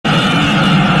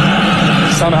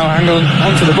somehow hanging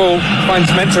onto the ball,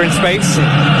 finds Mentor in space,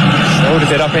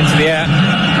 shoulders it up into the air,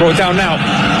 brought down now.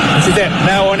 This is it,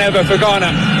 now or never for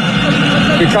Ghana.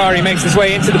 Bukari makes his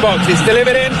way into the box, it's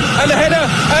delivered in, and the header,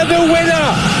 and the winner!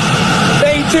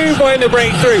 They do find the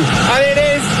breakthrough, and it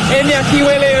is Iñaki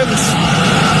Williams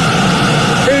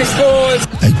who scores.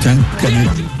 I thank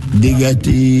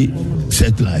Digati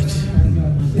Satellite.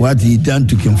 What he done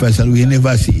to King Faisal, we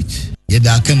never see it.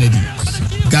 Yeda Kennedy,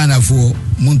 Ghana for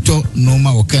Munto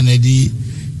Noma or Kennedy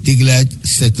Diglat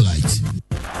Satellite.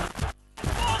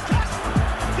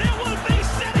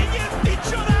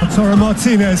 Toro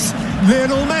Martinez,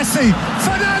 Lionel Messi,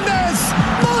 Fernandez,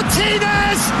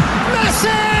 Martinez,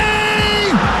 Messi!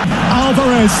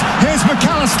 Alvarez, here's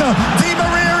McAllister, Di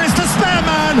Maria is the spare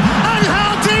man, and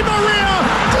how Di Maria,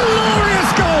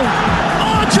 glorious goal!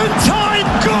 Argentine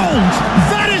gold!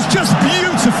 That is just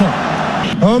beautiful!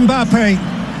 Mbappe,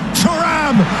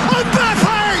 Thuram,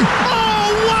 Mbappe!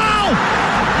 Oh wow!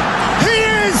 He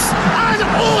is an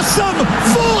awesome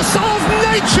force of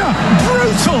nature,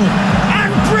 brutal and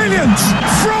brilliant.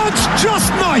 France just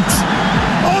might.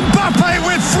 Mbappe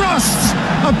with thrusts,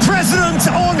 a president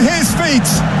on his feet,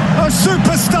 a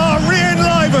superstar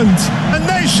re-enlivened, a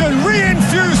nation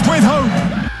re-infused with hope.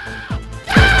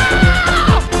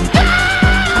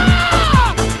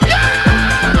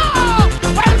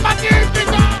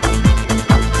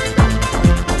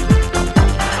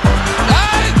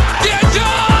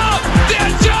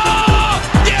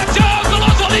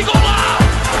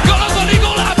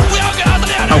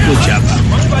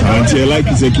 I like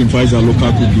to say King Faisal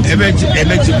local cook. Anything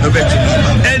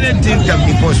can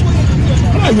be possible.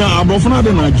 I'm often not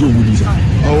a joke with this.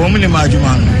 Oh, woman, imagine.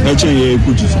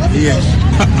 Yes.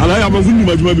 I like about whom you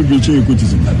might be preaching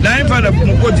cookies. I'm for the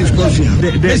Mukotis question.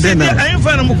 I'm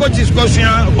for the Mukotis question.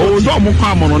 Oh, don't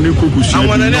come on the cookies. I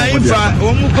want to know if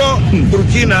Omuko,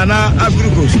 Burkina, and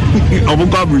Africos.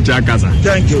 Omuko Burchakaza.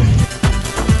 Thank you.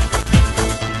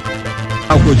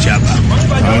 I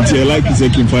like to say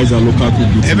King Faisal local cook.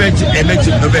 Anything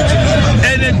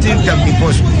can be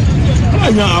possible.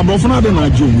 I'm often not a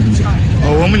joke with this.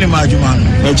 Oh, woman, imagine.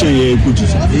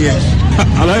 Cookies. Yes.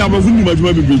 I like about whom you might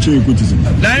be preaching cookies.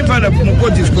 I'm for the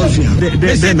Mukotis question.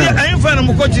 I'm for the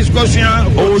Mukotis question.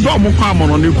 Oh, don't come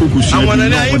on the cookies. I want to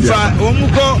know if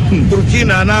Omuko,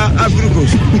 Burkina, and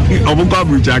Africos. Omuko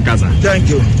Burchakaza. Thank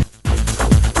you.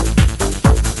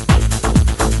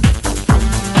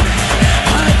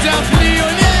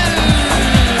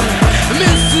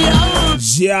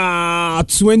 Yeah,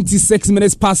 26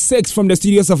 minutes past 6 from the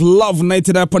studios of Love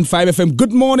 99.5 FM.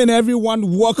 Good morning,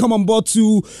 everyone. Welcome on board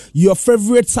to your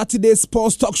favorite Saturday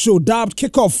sports talk show, dubbed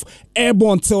Kickoff,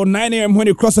 airborne till 9 a.m. when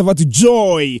you cross over to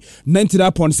Joy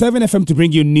 99.7 FM to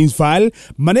bring you news file.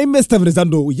 My name is Steven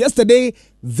Zando. Yesterday,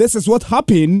 this is what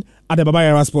happened at the Baba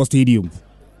Yara Sports Stadium.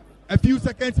 A few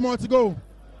seconds more to go.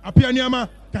 Apia Nyama,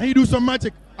 can he do some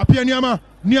magic? Apia Nyama,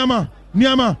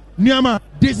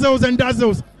 Dizzles and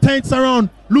dazzles, turns around,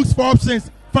 looks for options,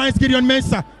 finds Gideon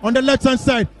Mensah on the left hand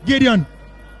side. Gideon,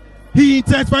 he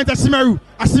intends, finds Asimaru.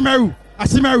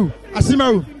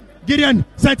 Gideon,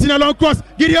 Sentinel long cross.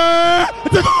 Gideon,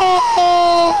 it's a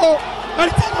goal! And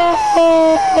it's a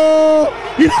goal!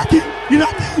 Inaki!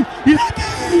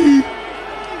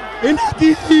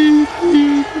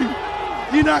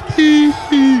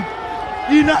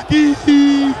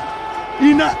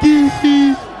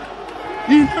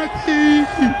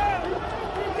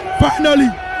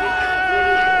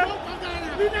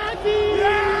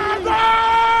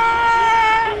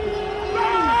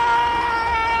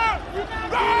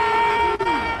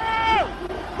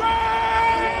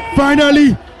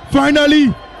 Finally! Finally,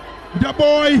 the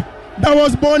boy that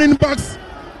was born in Bucks,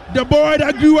 the boy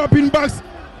that grew up in Bucks,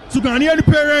 to Ghanaian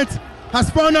parents, has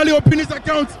finally opened his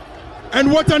account.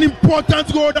 And what an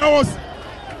important goal that was.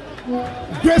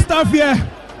 Great stuff here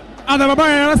at the Baba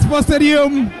Yara Sports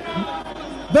Stadium.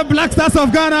 The Black Stars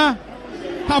of Ghana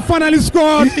have finally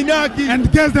scored. Inaki. And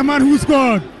guess the man who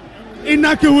scored?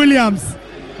 Iñaki Williams.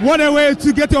 What a way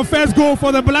to get your first goal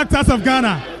for the Black Stars of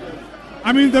Ghana.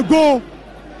 I mean, the goal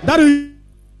that is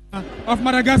of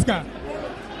Madagascar.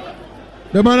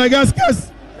 The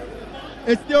Madagascars.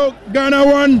 It's still Ghana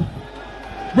 1.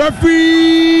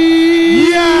 Referee!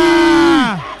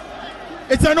 Yeah!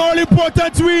 It's an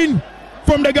all-important win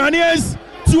from the Ghanaians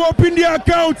to open their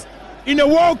account in the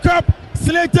World Cup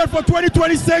slated for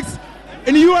 2026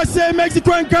 in USA,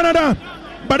 Mexico, and Canada.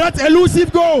 But that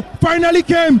elusive goal finally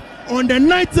came on the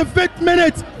 95th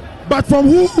minute. But from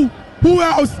who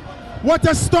else? What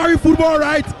a story football,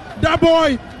 right? That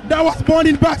boy that was born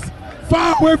in Bucks,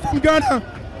 far away from Ghana,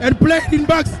 and played in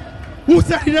Bucks, who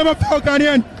said he never felt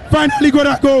Ghanaian, finally got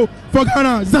a goal for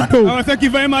Ghana. Zato. Thank you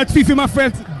very much, Fifi, my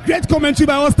friend. Great commentary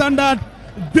by all standard.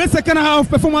 Great second half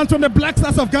performance from the Black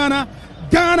Stars of Ghana.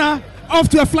 Ghana off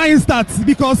to a flying start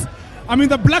because,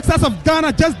 the Black Stars of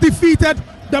Ghana just defeated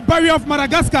the barrier of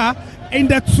Madagascar in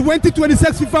the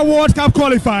 2026 FIFA World Cup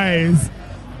qualifiers.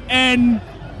 And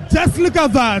just look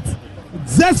at that.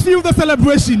 Just feel the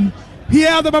celebration here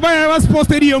at the Baba Yara Sports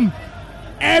Stadium.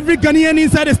 Every Ghanaian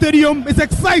inside the stadium is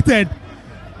excited.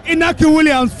 Inaki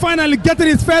Williams finally getting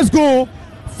his first goal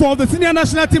for the senior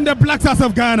national team, the Black Stars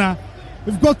of Ghana.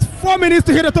 We've got 4 minutes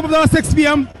to hit the top of the hour, 6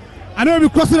 p.m. I know we'll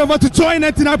be crossing over to join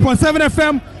 99.7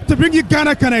 FM to bring you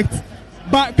Ghana Connect.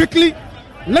 But quickly,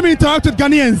 let me interact with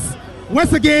Ghanaians.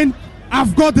 Once again,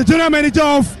 I've got the general manager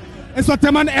of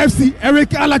Eswataman FC, Eric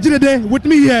Alajide, with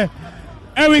me here.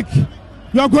 Eric,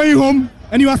 you are going home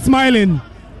and you are smiling.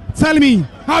 Tell me,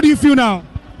 how do you feel now?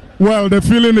 Well, the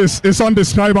feeling is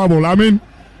undescribable.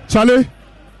 Charlie,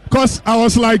 because I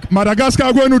was like, Madagascar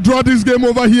are going to draw this game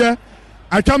over here.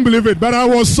 I can't believe it. But I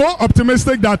was so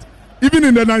optimistic that even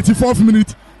in the 94th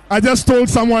minute, I just told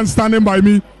someone standing by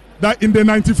me that in the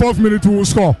 94th minute we will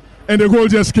score. And the goal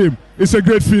just came. It's a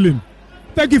great feeling.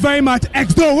 Thank you very much.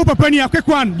 Exdo, Upapeni, a quick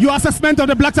one. Your assessment of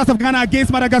the Black Stars of Ghana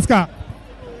against Madagascar.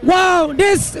 Wow,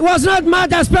 this was not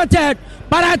much expected,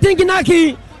 but I think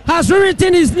Inaki has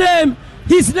written his name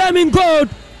in gold.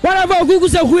 Whatever Google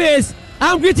says who is,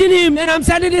 I'm greeting him and I'm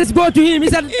sending this goal to him.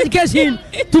 It's an indication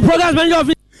to progress manager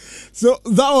of. So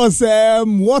that was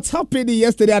what happened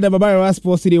yesterday at the Baba Yara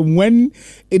Sports Stadium when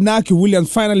Inaki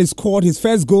Williams finally scored his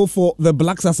first goal for the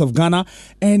Black Stars of Ghana.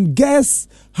 And guess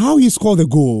how he scored the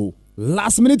goal?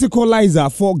 Last minute equalizer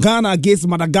for Ghana against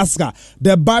Madagascar.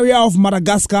 The barrier of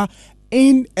Madagascar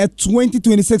in a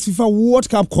 2026 FIFA World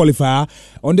Cup qualifier.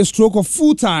 On the stroke of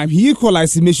full time, he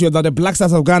equalized to make sure that the Black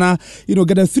Stars of Ghana,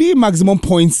 get the 3 maximum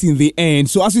points in the end.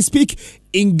 So as we speak,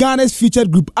 in Ghana's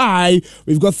featured Group I,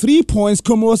 we've got 3 points.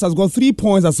 Comoros has got 3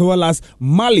 points, as well as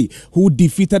Mali, who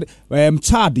defeated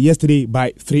Chad yesterday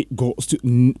by 3 goals to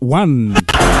 1. Penalty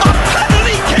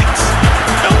kicks!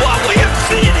 And what we have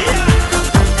seen here!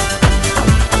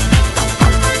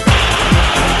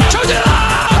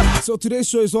 So today's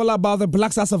show is all about the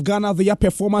Black Stars of Ghana, their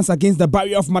performance against the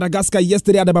barrier of Madagascar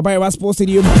yesterday at the Baba Yara Sports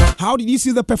Stadium. How did you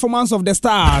see the performance of the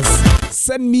Stars?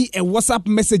 Send me a WhatsApp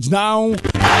message now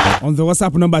on the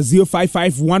WhatsApp number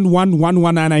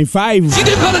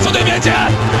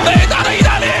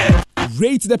 055111195.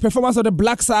 Rate the performance of the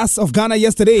Black Stars of Ghana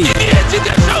yesterday.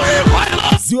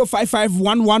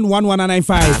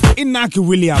 055111195. Inaki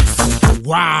Williams.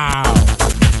 Wow.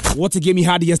 What a game he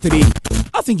had yesterday.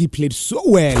 I think he played so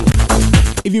well,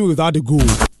 even without the goal.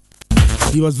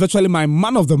 He was virtually my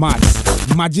man of the match.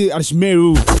 Maji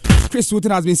Arshmeru. Chris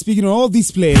Wooten has been speaking on all these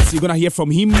players. You're going to hear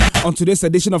from him on today's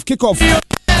edition of Kickoff.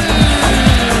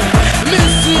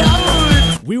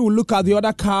 We will look at the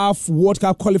other CAF World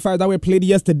Cup qualifiers that were played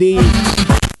yesterday.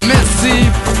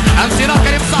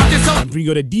 And bring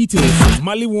you the details.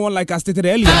 Mali won, like I stated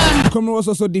earlier. Comoros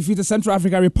also defeated Central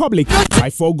African Republic by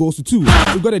 4 goals to 2.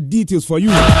 We've got the details for you.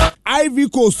 Ivory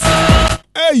Coast,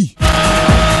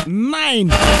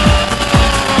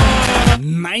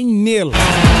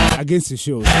 9-0 against the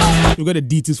show. We've got the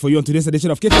details for you on today's edition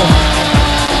of Kickoff.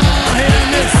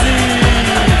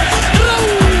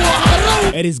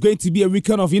 It is going to be a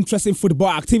weekend of interesting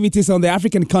football activities on the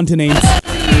African continent.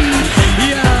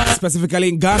 Specifically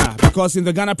in Ghana, because in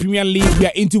the Ghana Premier League, we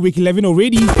are into week 11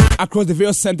 already across the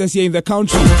various centers here in the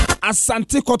country.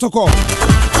 Asante Kotoko.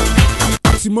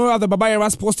 Tomorrow at the Baba Yara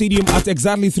Sports Stadium at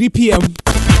exactly 3 p.m.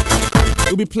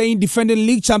 we'll be playing defending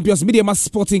league champions Mediama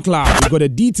Sporting Club. We've got the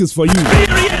details for you.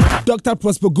 Dr.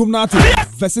 Prosper Gumnati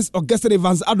versus Augustin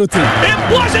Evans Adote.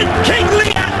 It wasn't King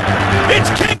Lear! It's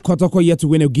King Kotoko yet to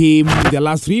win a game in their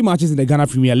last 3 matches in the Ghana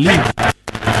Premier League.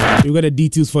 We've got the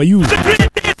details for you.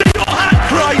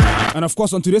 And of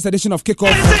course, on today's edition of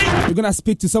Kickoff, we're going to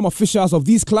speak to some officials of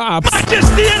these clubs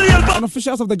and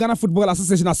officials of the Ghana Football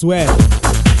Association as well.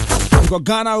 Because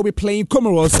Ghana will be playing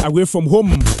Comoros away from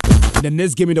home in the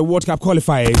next game in the World Cup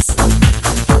qualifiers.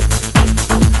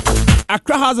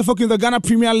 Accra has a folk in the Ghana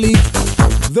Premier League.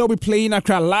 They'll be playing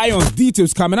Accra Lions.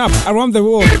 Details coming up. Around the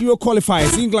world, Euro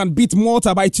qualifiers. England beat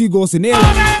Malta by 2 goals to 0.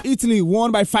 Italy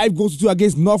won by 5 goals to 2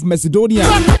 against North Macedonia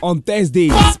on Thursday.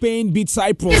 Spain beat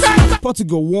Cyprus.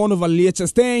 Portugal won over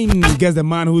Liechtenstein. Guess the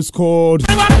man who scored?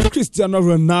 Cristiano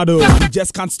Ronaldo. He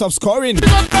just can't stop scoring.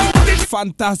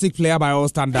 Fantastic player by all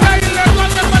standards.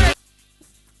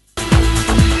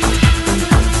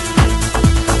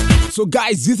 So So,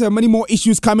 guys, these are many more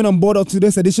issues coming on board of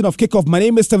today's edition of Kickoff. My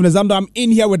name is Stephen Azando. I'm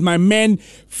in here with my man,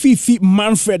 Fifi,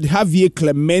 Manfred, Javier,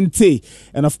 Clemente.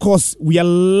 And, of course, we are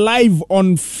live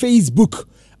on Facebook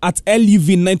at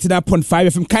LUV 99.5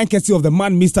 FM. Kind courtesy of the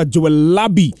man, Mr. Joel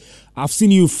Labi. I've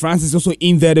seen you, Francis, also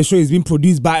in there. The show is being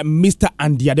produced by Mr.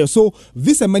 Andiade. So,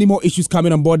 these are many more issues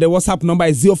coming on board. The WhatsApp number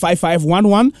is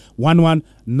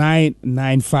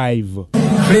 05511119995.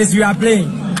 Please, you are playing.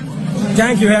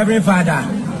 Thank you, Heavenly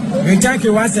Father. We thank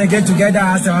you once again together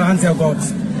as our hands of God.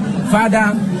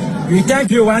 Father, we thank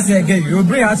you once again. You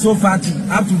bring us so far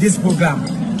up to this program.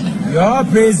 We all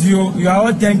praise you. We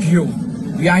all thank you.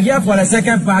 We are here for the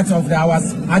second part of our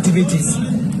activities.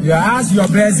 We ask your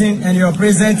blessing and your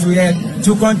presence here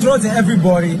to control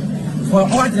everybody for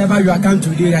whatever you are coming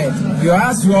to do right. We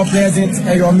ask your presence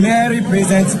and your merry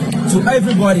presence to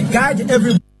everybody. Guide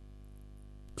everybody.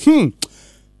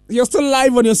 You're still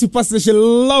live on your superstation,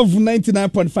 Love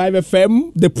 99.5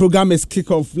 FM. The program is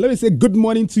Kickoff. Let me say good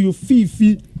morning to you,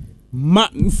 Fifi,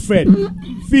 Manfred.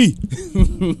 Fi.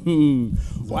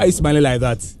 Why are you smiling like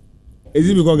that? Is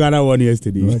it because Ghana won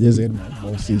yesterday? No, I just said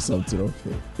I'll say something.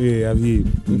 Yeah, have you?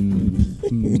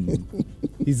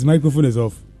 His microphone is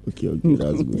off. Okay,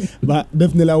 that's good. But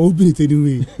definitely I'll open it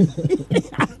anyway.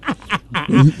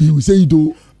 You say it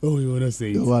though. Oh, you want to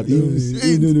say it?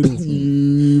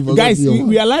 No. Guys,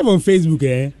 we are live on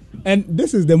Facebook, and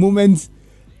this is the moment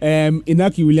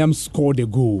Inaki Williams scored a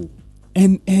goal.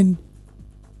 And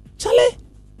Charlie,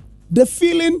 the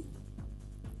feeling,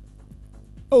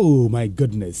 oh my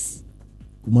goodness.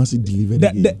 Kumasi delivered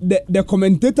the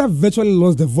commentator virtually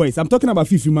lost the voice. I'm talking about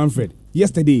Fifi Manfred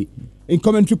yesterday in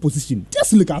commentary position.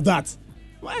 Just look at that.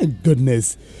 My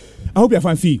goodness. I hope you're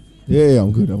fine, Fi. Yeah,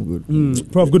 I'm good.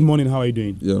 Prof, good morning. How are you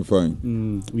doing? Yeah, I'm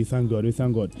fine. We thank God.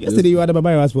 Yesterday you were at the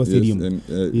Baba Sports Stadium. And,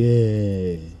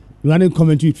 yeah. You had a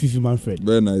commentary with Fifi Manfred.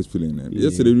 Very nice feeling.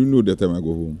 Yesterday, you know that time I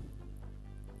go home.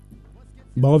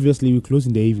 But obviously we close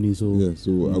in the evening, so... Yeah,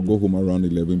 so I go home around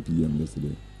 11 p.m.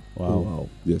 yesterday. Wow.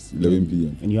 Yes, 11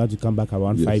 p.m. And you had to come back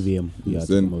around 5 a.m. Yes.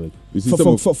 You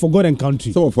see, for God and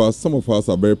country. Some of us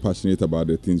are very passionate about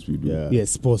the things we do. Yeah,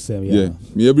 sports.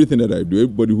 Me, everything that I do,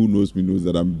 everybody who knows me knows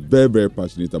that I'm very, very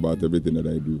passionate about everything that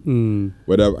I do.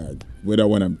 Whether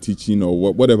when I'm teaching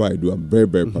or whatever I do, I'm very,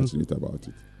 very passionate about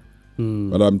it.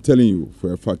 But I'm telling you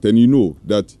for a fact, and you know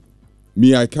that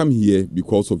me, I come here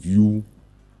because of you,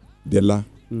 Della,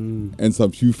 and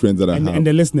some few friends that I have. And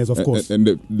the listeners, of course. And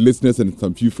the listeners and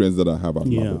some few friends that I have.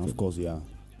 Of course, yeah.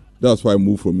 That's why I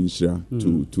moved from Insha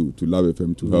to Love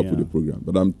FM to help with the program.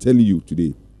 But I'm telling you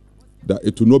today that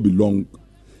it will not be long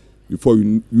before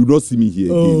you not see me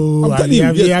here again. I'm telling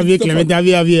you.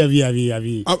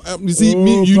 You see,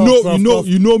 me,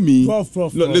 you know me.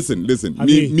 Listen.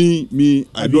 Me,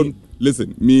 I don't.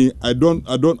 Listen, me, I don't.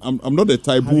 I'm not the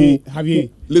type who.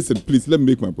 Listen, please, let me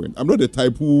make my point. I'm not the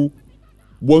type who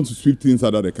want to sweep things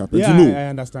out of the carpet. Yeah, you know, I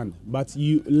understand. But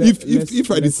you,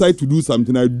 if I decide to do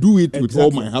something, I do it with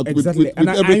all my heart, with and everything.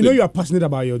 I know you are passionate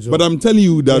about your job. But I'm telling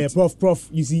you that, Prof,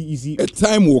 you see, a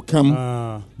time will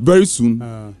come very soon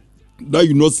that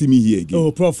you not see me here again.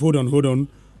 Oh, Prof, hold on.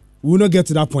 We'll not get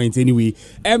to that point anyway.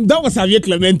 That was Javier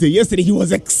Clemente. Yesterday, he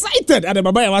was excited at the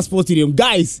Baba Sports Stadium.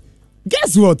 Guys,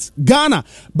 guess what? Ghana.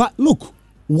 But look,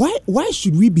 why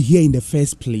should we be here in the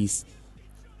first place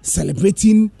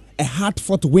celebrating a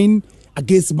hard-fought win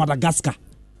against Madagascar?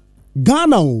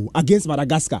 Ghana against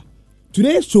Madagascar.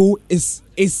 Today's show is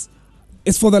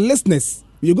for the listeners.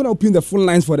 We're going to open the phone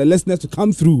lines for the listeners to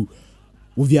come through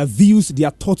with their views, their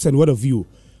thoughts, and word of view.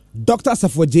 Dr.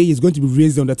 Safo J is going to be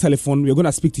raised on the telephone. We're going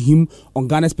to speak to him on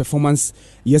Ghana's performance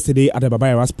yesterday at the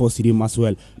Baba Sports Stadium as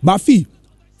well. Bafi,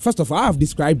 first of all, I have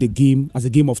described the game as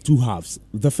a game of two halves.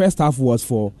 The first half was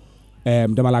for the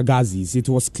Malagazis. It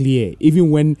was clear. Even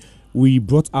when we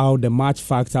brought out the match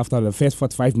facts after the first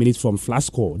 45 minutes from flash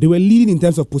score, they were leading in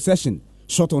terms of possession,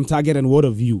 shot on target, and word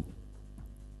of view.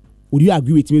 Would you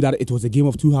agree with me that it was a game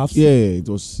of two halves? Yeah, it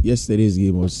was. Yesterday's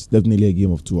game was definitely a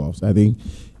game of two halves. I think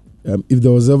if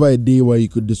there was ever a day where you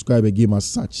could describe a game as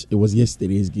such, it was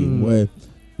yesterday's game, where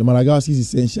the Malagasi's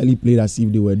essentially played as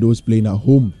if they were those playing at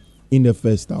home in the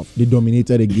first half. They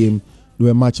dominated the game. They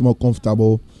were much more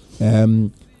comfortable.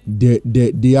 They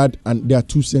had their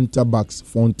two centre backs,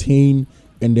 Fontaine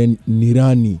and then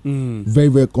Nirani, very,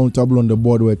 very comfortable on the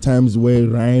board. There were times where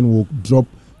Ryan will drop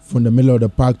from the middle of the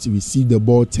park to receive the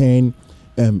ball, 10.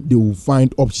 They will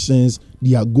find options.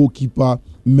 Their goalkeeper,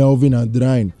 Melvin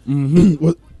Andrain,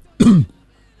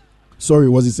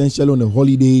 was essentially on a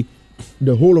holiday.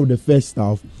 The whole of the first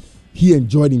half, he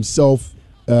enjoyed himself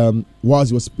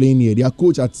whilst he was playing here. Their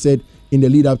coach had said in the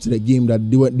lead up to the game that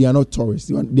they are not tourists.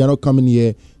 They are not coming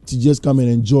here to just come and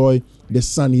enjoy the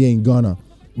sun here in Ghana,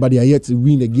 but they are here to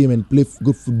win the game and play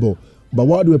good football. But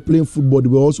while they were playing football, they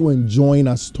were also enjoying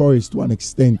as tourists to an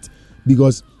extent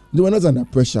because they were not under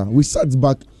pressure. We sat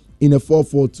back in a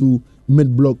 4-4-2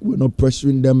 mid-block. We were not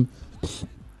pressuring them.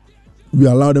 We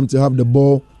allowed them to have the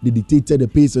ball. They dictated the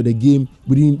pace of the game.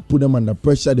 We didn't put them under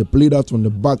pressure. They played out from the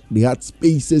back. They had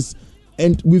spaces.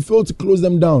 And we failed to close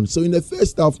them down. So in the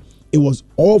first half, it was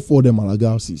all for the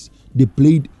Malagasi's. They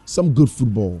played some good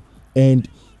football. And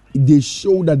they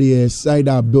showed that they decided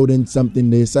are building something.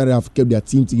 They decided to have kept their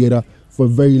team together for a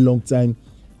very long time.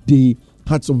 They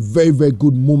had some very, very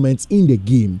good moments in the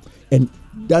game. And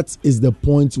that is the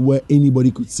point where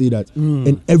anybody could say that.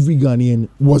 And every Ghanaian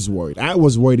was worried. I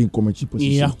was worried in commentary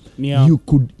position. Yeah. You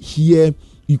could hear,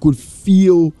 you could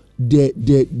feel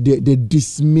the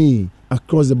dismay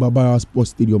across the Barbara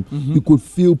Sports Stadium. You could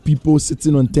feel people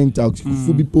sitting on tentacles. You could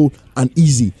feel people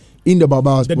uneasy in the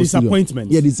Barbara Sports Stadium. The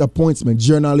disappointment. Yeah, disappointment.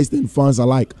 Journalists and fans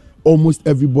alike. Almost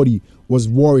everybody was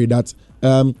worried that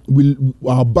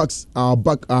our backs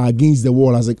are against the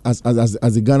wall as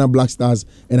the Ghana Black Stars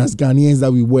and as Ghanaians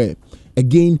that we were.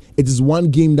 Again, it is one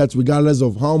game that regardless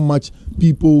of how much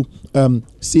people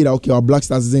say that okay, our Black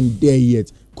Stars isn't there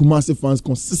yet, Kumasi fans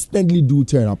consistently do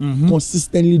turn up,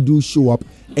 consistently do show up,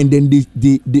 and then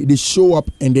they show up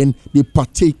and then they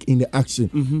partake in the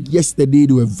action. Yesterday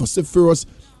they were vociferous.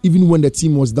 Even when the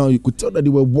team was down, you could tell that they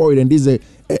were worried, and there's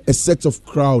a set of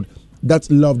crowd that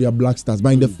love their Black Stars.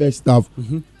 But in the first half,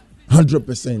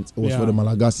 100% was for the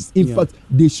Malagasis. In fact,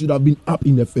 they should have been up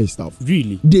in the first half.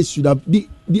 Really? They should have. They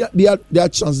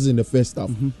had chances in the first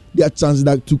half. They had chances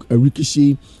that took a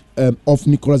ricochet off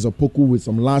Nicholas Opoku with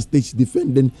some last-stage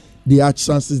defending. They had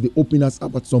chances. They opened us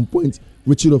up at some point.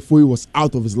 Richard Ofoe was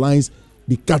out of his lines.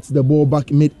 They cut the ball back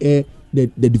mid-air.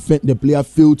 The player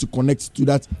failed to connect to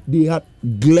that. They had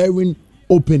glaring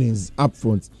openings up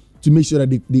front to make sure that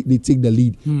they take the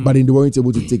lead, but then they weren't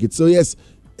able to take it. So yes,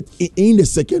 in the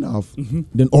second half,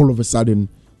 then all of a sudden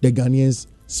the Ghanaians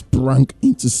sprang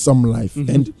into some life,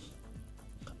 and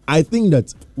I think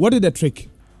that what did the trick?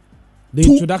 The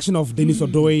introduction of Dennis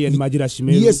Odoye and Majid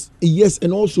Ashimeru. Yes,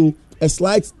 and also a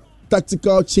slight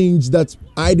tactical change that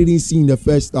I didn't see in the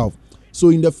first half. So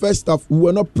in the first half, we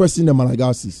were not pressing the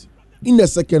Malagasis. In the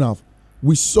second half,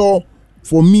 we saw,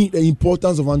 for me, the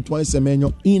importance of Antoine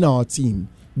Semenyo in our team.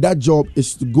 That job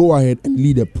is to go ahead and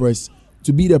lead the press,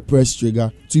 to be the press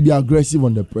trigger, to be aggressive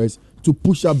on the press, to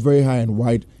push up very high and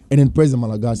wide, and then press the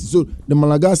Malagasis. So the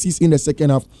Malagasis in the second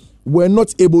half were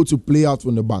not able to play out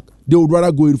from the back. They would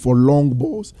rather go in for long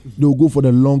balls. They would go for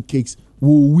the long kicks.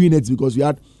 We'll win it because we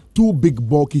had two big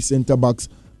bulky centre backs,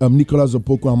 Nicholas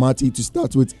Opoku Amati to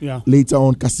start with. Later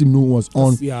on, Kasim Nu was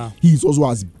on. He's also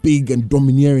as big and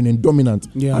domineering and dominant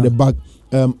at the back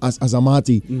as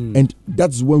Amati. And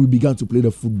that's when we began to play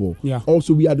the football.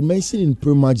 Also, we had mentioned in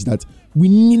pre-match that we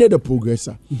needed a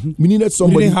progressor. We needed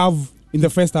somebody. We didn't have in the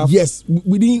first half. Yes,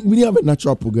 we didn't have a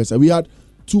natural progressor. We had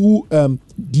two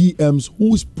DMs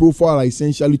whose profile are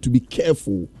essentially to be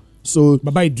careful. So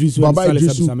Baba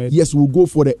Idrisu, yes, we'll go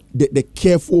for the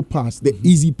careful pass, the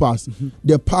easy pass,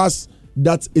 the pass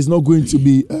that is not going to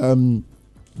be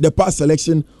the pass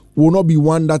selection will not be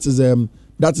one that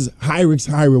is high risk,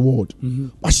 high reward.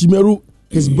 Ashimeru,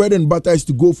 his bread and butter is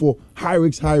to go for high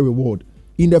risk, high reward.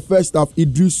 In the first half,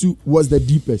 Idrisu was the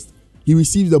deepest. He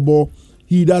receives the ball.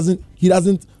 He doesn't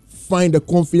find the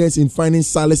confidence in finding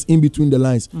Salis in between the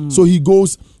lines. So he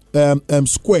goes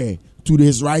square to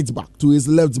his right back, to his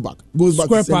left back, goes back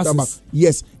to center back.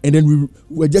 Yes, and then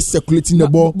we're just circulating the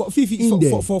ball. But Fifi,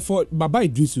 for Baba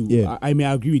Idrisu, I may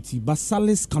agree with you, but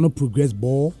Salis cannot progress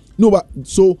ball. No, but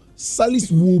so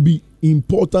Salis will be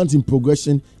important in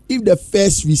progression if the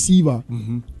first receiver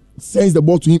sends the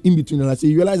ball to him in between the lines. So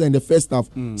you realize that in the first half,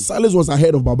 Salis was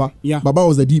ahead of Baba. Baba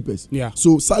was the deepest.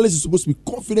 So Salis is supposed to be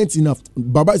confident enough.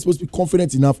 Baba is supposed to be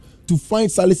confident enough to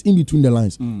find Salis in between the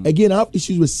lines. Again, I have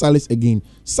issues with Salis again.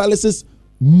 Salis's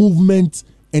movement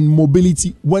and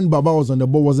mobility when Baba was on the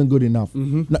ball wasn't good enough.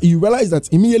 Now you realize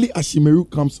that immediately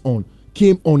Ashimeru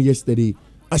came on yesterday.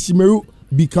 Ashimeru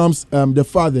becomes the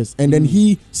farthest, and then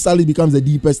Salis becomes the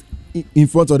deepest in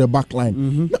front of the back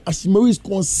line. Now Ashimeru is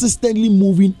consistently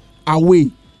moving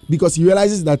away because he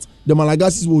realizes that the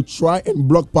Malagasis will try and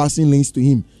block passing lanes to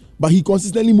him, but he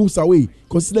consistently moves away,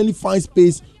 consistently finds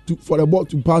space for the ball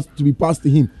to be passed to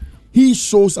him. He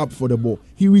shows up for the ball.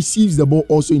 He receives the ball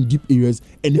also in deep areas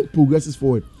and then progresses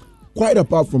forward. Quite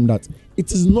apart from that,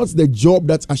 it is not the job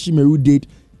that Ashimeru did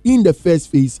in the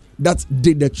first phase that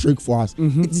did the trick for us.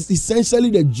 It is essentially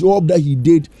the job that he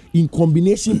did in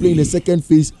combination playing the second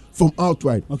phase from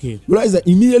outright. Okay. Realize that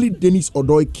immediately Dennis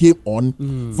Odoi came on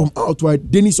from outright.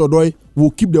 Dennis Odoi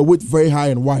will keep the width very high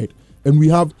and wide. And we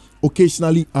have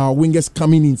occasionally our wingers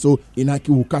coming in, so Inaki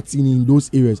will cut in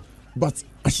those areas. But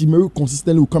Ashimeru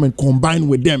consistently will come and combine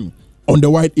with them on the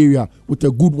wide area with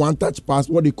a good one-touch pass,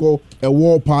 what they call a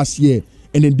wall pass here.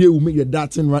 And then they will make the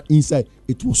darting run inside.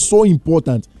 It was so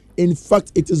important. In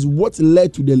fact, it is what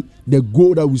led to the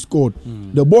goal that we scored.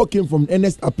 The ball came from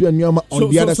Ernest Appiah-Nyama on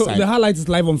the other side. So the highlight is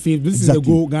live on field. This is the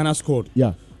goal Ghana scored.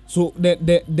 Yeah. So I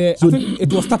think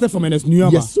it was started from Ernest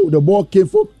Nyama. Yes, so the ball came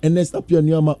from Ernest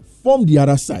Appiah-Nyama from the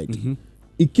other side.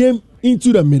 It came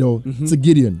into the middle to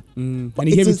Gideon. But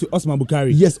he gave it to Osman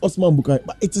Bukari. Yes, Osman Bukari.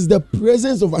 But it is the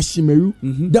presence of Ashimeru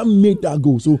that made that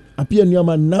goal. So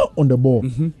Appiah-Nyama now on the ball.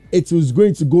 It was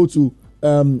going to go to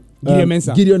Gideon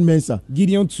Mensah.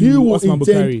 Gideon to Osman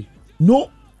Bukari. No.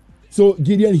 So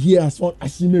Gideon here has found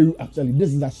Ashimeru. Actually,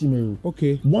 this is Ashimeru.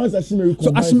 Okay. Once Ashimeru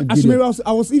combines so Ashimeru,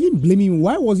 I was even blaming him.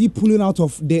 Why was he pulling out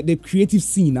of the creative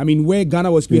scene? I mean, where Ghana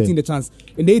was creating the chance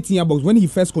in the 18-yard box when he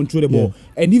first controlled the ball,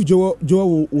 and if Joel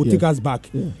will take us back,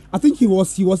 I think he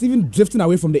was even drifting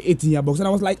away from the 18-yard box, and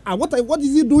I was like, what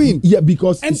is he doing? Yeah,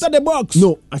 because enter the box.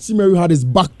 No, Ashimeru had his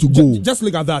back to go. Just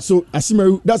look at that. So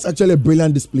Ashimeru, that's actually a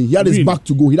brilliant display. He had his back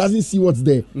to go. He doesn't see what's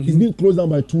there. He's being closed down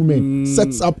by two men.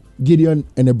 Sets up Gideon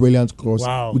and a brilliant cross.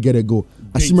 Wow. We get a goal.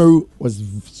 Ashimeru was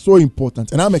so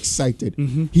important, and I'm excited.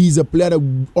 He's a player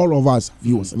that all of us,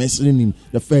 he was mentioning in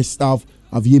the first half,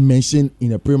 have you mentioned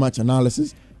in a pre-match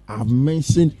analysis? I've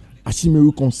mentioned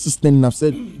Ashimeru consistent, and I've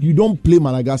said you don't play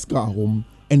Madagascar at home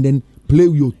and then play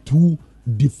with your two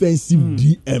defensive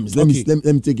DMs. Let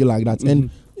me take it like that.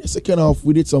 And the second half,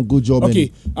 we did some good job.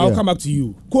 Okay, I'll come back to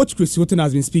you. Coach Chris Hilton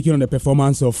has been speaking on the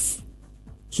performance of,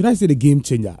 should I say, the game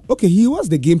changer? Okay, he was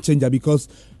the game changer because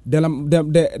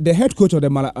the head coach of the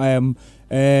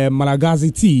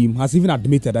Malagasy team has even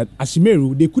admitted that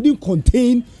Ashimeru, they couldn't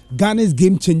contain Ghana's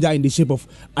game changer in the shape of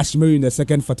Ashimeru in the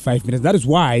second 45 minutes. That is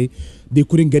why they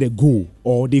couldn't get a goal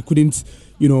or they couldn't,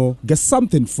 get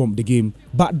something from the game.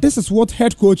 But this is what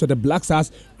head coach of the Black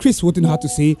Stars, Chris Hilton, had to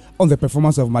say on the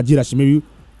performance of Majid Ashimeru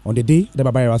on the day at the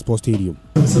Baba Yara Sports Stadium.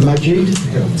 Majid,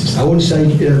 I wouldn't say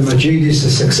Majid is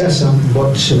a successor.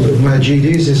 What Majid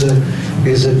is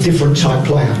a different type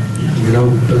player.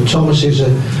 Thomas is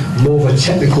more of a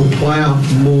technical player,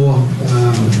 more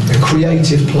a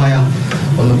creative player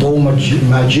on the ball.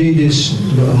 Majid is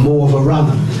more of a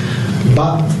runner.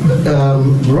 But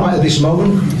right at this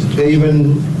moment,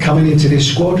 even coming into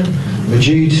this squad,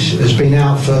 Majid has been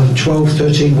out for 12,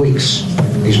 13 weeks.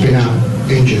 He's been out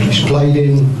injured. He's played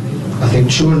in, I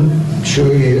think, two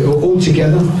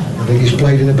altogether. I think he's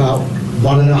played in about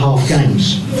 1.5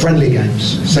 games, friendly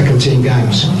games, second team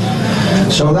games.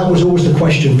 So that was always the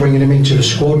question, bringing him into the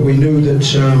squad. We knew that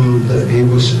he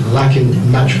was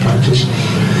lacking match practice.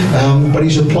 But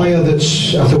he's a player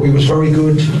that's, I thought he was very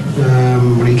good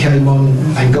when he came on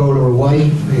Angola away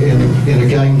in a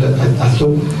game that I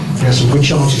thought he had some good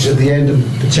chances at the end and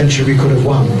potentially we could have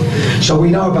won. So we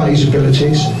know about his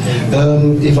abilities.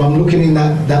 If I'm looking in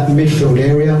that midfield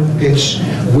area,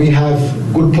 we have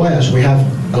good players. We have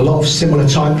a lot of similar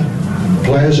type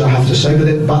players, I have to say,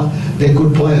 but they're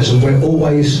good players, and we're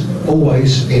always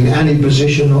in any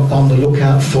position on the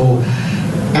lookout for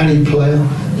any player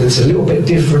that's a little bit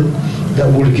different that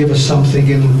will give us something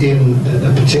in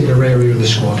a particular area of the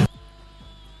squad.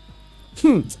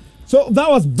 So that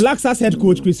was Black Stars head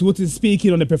coach Chris Hilton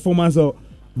speaking on the performance of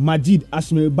Majid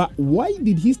Ashimeru. But why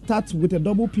did he start with a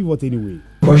double pivot anyway?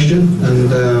 Question,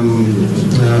 and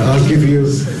I'll give you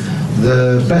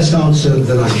the best answer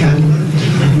that I can.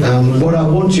 What I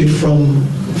wanted from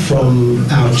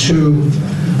our two,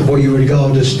 what you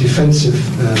regard as defensive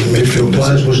midfield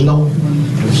players, was not.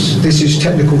 This is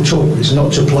technical talk. It's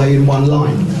not to play in one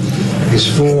line. It's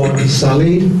for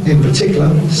Salid, in particular,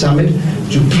 Samid,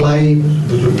 to play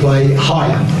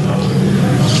higher.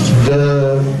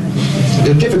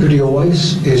 The difficulty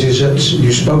always is that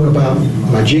you spoke about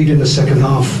Majid in the second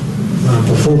half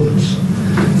performance.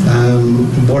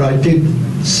 What I did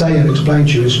say and explain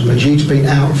to you is Majid's been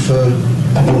out for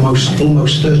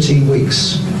almost 13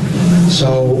 weeks.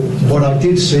 So what I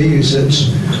did see is that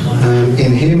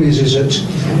in him is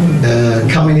that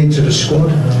coming into the squad,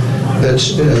 that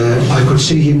I could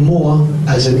see him more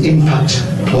as an impact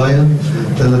player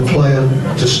than a player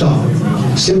to start.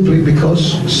 Simply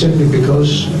because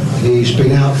he's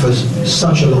been out for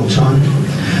such a long time,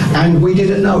 and we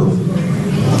didn't know.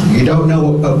 You don't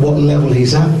know at what level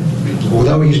he's at.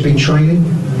 although he's been training,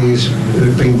 he's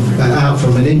been out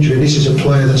from an injury. This is a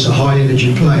player that's a high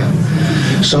energy player.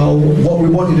 So what we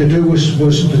wanted to do was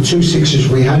the 2 6s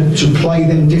we had to play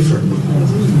them different.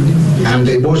 And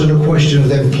it wasn't a question of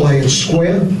them playing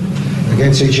square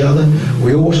against each other.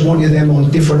 We always wanted them on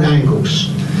different angles.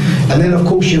 And then, of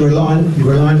course, you're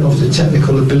reliant of the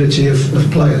technical ability of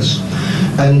players.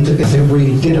 And I think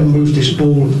we didn't move this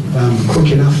ball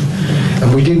quick enough,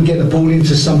 and we didn't get the ball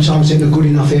sometimes into good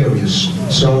enough areas.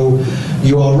 So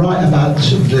you are right about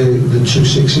the 2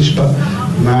 6s, but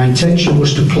my intention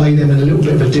was to play them in a little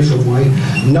bit of a different way,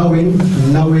 knowing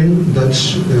that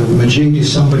Majid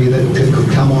is somebody that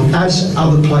could come on as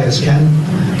other players can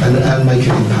and make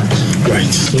an impact.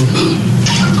 Right.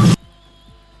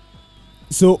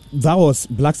 So that was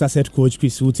Black Stars head coach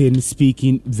Chris Wooten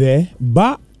speaking there.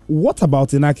 But what about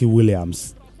Inaki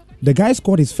Williams? The guy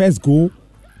scored his first goal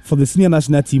for the senior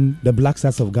national team, the Black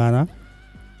Stars of Ghana.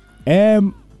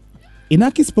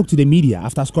 Inaki spoke to the media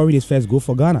after scoring his first goal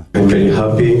for Ghana. I'm very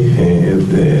happy.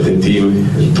 The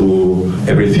team do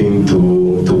everything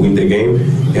to win the game.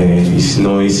 It's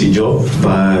no easy job,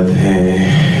 but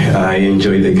I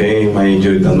enjoy the game. I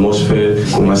enjoy the atmosphere.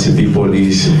 Kumasi people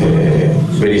is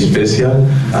very special,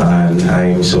 and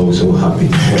I'm so happy.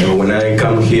 When I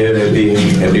come here,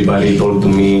 everybody told to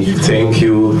me, thank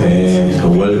you,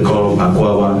 welcome,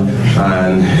 Akwawa,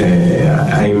 and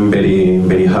I'm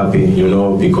very happy,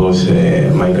 because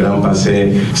my grandpa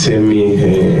sent me,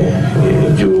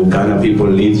 you Ghana people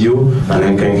need you, and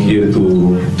I came here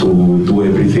to do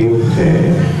everything.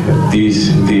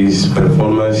 This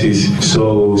performance is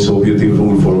so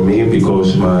beautiful for me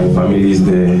because my family is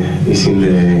in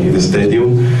the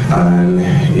stadium and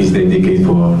is dedicated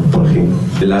for him.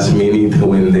 The last minute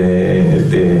when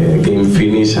the game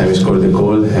finished, I scored the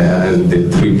goal and the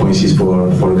 3 points is for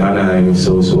Ghana. I'm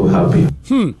so happy.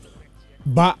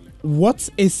 But what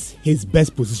is his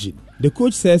best position? The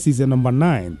coach says he's a number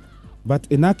 9, but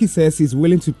Inaki says he's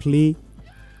willing to play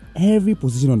every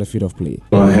position on the field of play.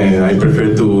 I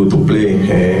prefer to play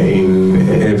in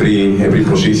every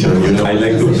position. I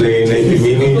like to play 90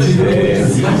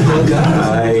 minutes.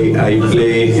 I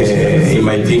play in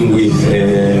my team with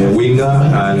winger,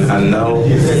 and now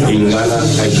in Ghana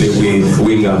I play with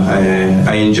winger.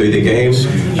 I enjoy the game.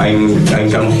 I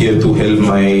come here to help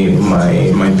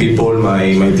my people,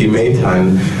 my teammates,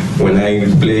 and when I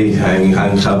play,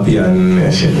 I'm happy, and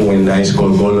when I score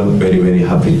goal, I'm very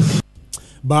happy.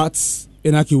 But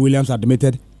Inaki Williams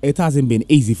admitted it hasn't been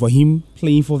easy for him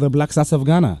playing for the Black Stars of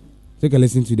Ghana. Take a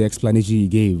listen to the explanation he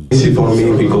gave. Easy for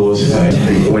me because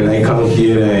when I come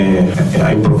here,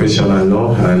 I'm professional,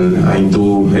 no? And I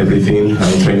do everything.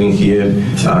 I'm training here.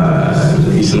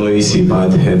 It's not easy, but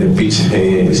the pitch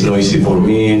is not easy for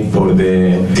me, for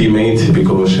the teammates,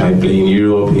 because I play in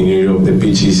Europe. In Europe, the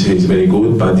pitch is very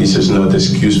good, but this is not an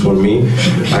excuse for me.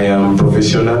 I am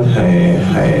professional.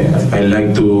 I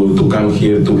like to come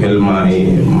here to help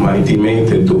my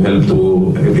teammates, to help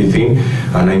to everything,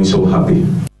 and I'm so happy.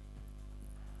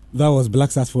 That was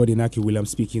Black Stars forward Inaki Williams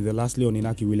speaking. The lastly on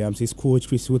Inaki Williams, his coach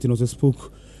Chris Wooten also spoke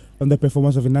on the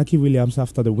performance of Inaki Williams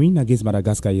after the win against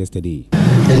Madagascar yesterday.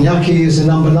 Inaki is a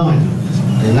number 9.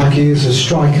 Inaki is a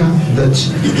striker that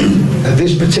at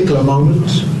this particular moment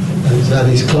that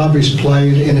his club is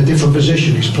playing in a different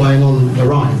position. He's playing on the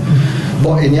right.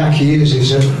 What Inaki is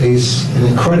an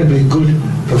incredibly good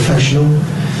professional,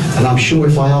 and I'm sure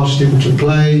if I asked him to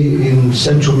play in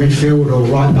central midfield or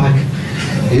right back,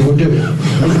 he would do it.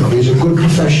 He's a good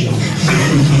professional.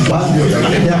 But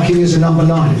Inaki is a number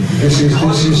 9. This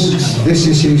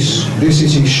is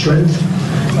his strength.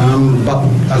 But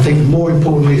I think more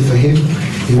importantly for him,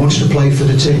 he wants to play for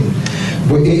the team.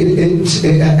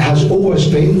 It has always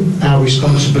been our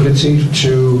responsibility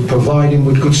to provide him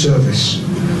with good service.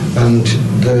 And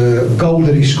the goal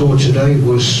that he scored today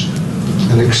was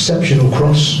an exceptional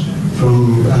cross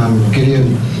from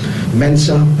Gideon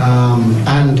Mensah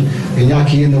and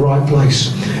Inaki in the right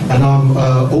place, and I'm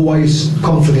always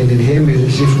confident in him.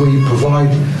 Is if we provide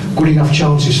good enough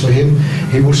chances for him,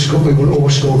 he will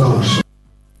always score goals.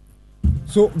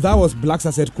 So that was Black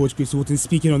Stars head coach Chris Wooten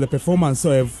speaking on the performance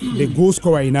of the goal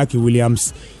scorer Inaki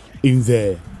Williams in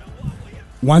there.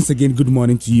 Once again, good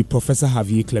morning to you, Professor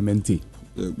Javier Clemente.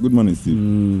 Good morning, Steve.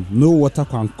 No water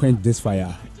can quench this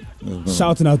fire.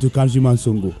 Shouting out to countryman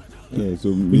Songo. Yeah,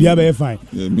 so very fine.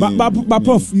 Yeah, but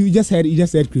Prof, you just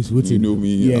heard Chris Wooten. You know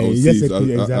me. Yeah, you just said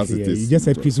exactly. You just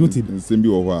said Chris Wooten.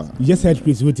 You just heard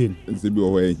Chris Wooten. So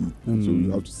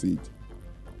you have to say it.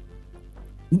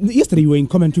 Yesterday you were in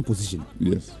commentary position.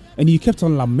 Yes. And you kept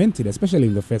on lamenting, especially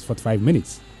in the first 45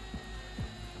 minutes.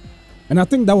 And I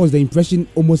think that was the impression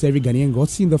almost every Ghanaian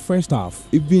got in the first half.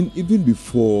 Even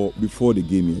before the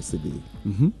game yesterday.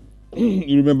 Mm-hmm.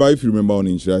 You remember, if you remember on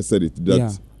Insha, I said it,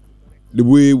 that the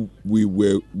way we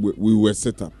were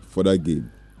set up for that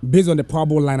game. Based on the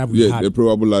probable lineup we had. Yeah, the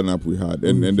probable lineup we had.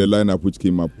 And the lineup which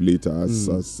came up later as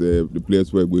the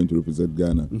players were going to represent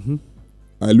Ghana. Mm-hmm.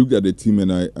 I looked at the team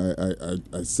and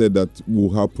I said that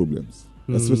we'll have problems.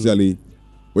 Especially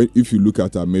if you look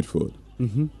at our midfield.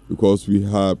 Mm-hmm. Because we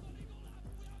had,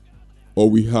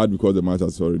 because the match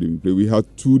has already been played, we had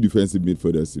two defensive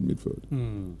midfielders in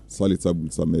midfield. Salih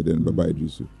Samed and Baba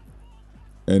Idrisu.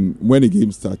 And when the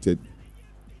game started,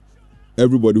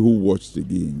 everybody who watched the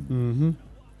game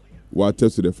will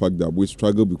attest to the fact that we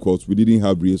struggled because we didn't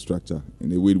have real structure in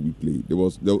the way we played. There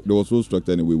was no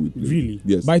structure in the way we played. Really?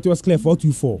 Yes. But it was clear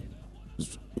 4-2-4.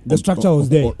 The structure was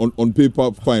there. On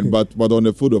paper, fine, but on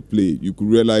the field of play, you could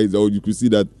realize, or you could see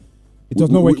that it was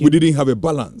not working. We didn't have a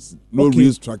balance, no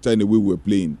real structure in the way we were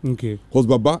playing. Okay. Because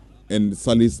Baba and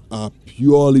Salis are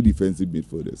purely defensive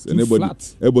midfielders, and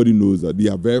everybody knows that they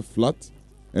are very flat.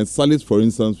 And Salis, for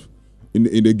instance, in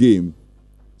the game,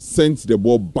 sent the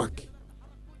ball back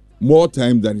more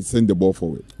times than he sent the ball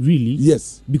forward. Really?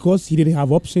 Yes. Because he didn't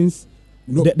have options.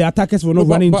 No, the attackers were not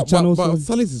running into channels. But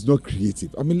Salis is not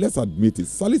creative. I mean, let's admit it.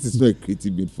 Salis is not a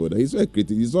creative midfielder. He's not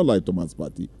creative. He's not like Thomas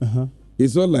Partey.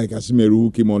 He's not like Ashimeru,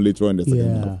 who came on later on in the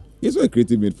second half. He's not a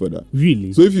creative midfielder.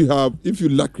 Really? So if you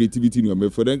lack creativity in your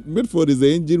midfield, then midfield is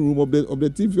the engine room of the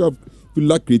team. If you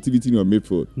lack creativity in your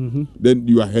midfield, then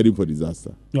you are heading for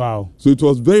disaster. Wow. So it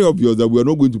was very obvious that we are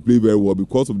not going to play very well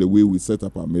because of the way we set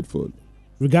up our midfield.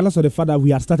 Regardless of the fact that we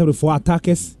had started with 4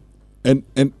 attackers. And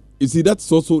you see,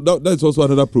 that's also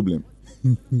another problem.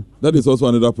 That is also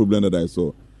another problem that I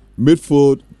saw.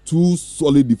 Midfield, 2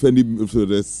 solid defending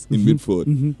midfielders in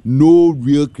midfield. No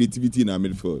real creativity in our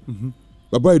midfield.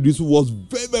 Baba Idrisu was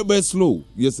very, very, very slow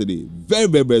yesterday. Very,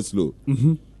 very, very slow.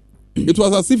 It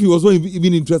was as if he was not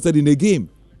even interested in the game.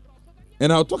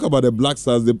 And I'll talk about the Black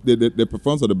Stars, the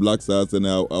performance of the Black Stars, and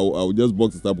I'll just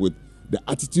box it up with the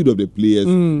attitude of the players,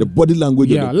 the body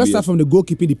language of the players. Yeah, let's start from the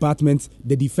goalkeeping department,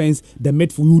 the defense, the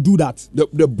midfield. We will do that.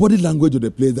 The body language of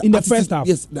the players. In the first half.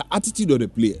 Yes, the attitude of the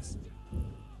players.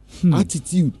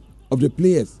 Attitude of the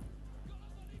players.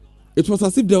 It was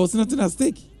as if there was nothing at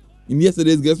stake in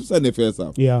yesterday's game, especially in the first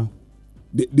half. Yeah.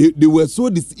 They were so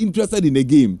disinterested in the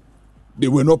game. They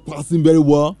were not passing very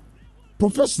well.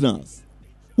 Professionals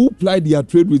who plied their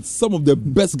trade with some of the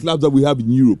best clubs that we have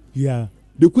in Europe. Yeah.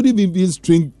 They couldn't even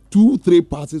string 2-3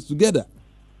 passes together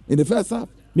in the first half.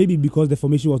 Maybe because the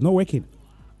formation was not working.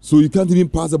 So you can't even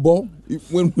pass the ball.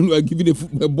 When you are giving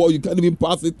a ball, you can't even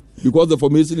pass it because the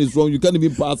formation is wrong. You can't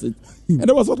even pass it. And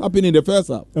that was what happened in the first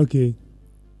half. Okay.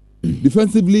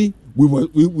 Defensively,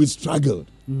 we struggled.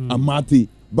 Amati,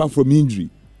 back from injury,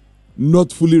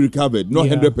 not fully recovered, not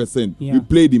 100%. Yeah. We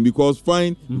played him because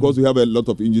we have a lot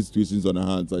of injury situations on our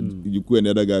hands, and Yuku and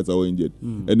the other guys are all injured.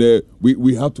 And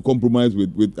we have to compromise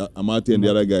with Amati and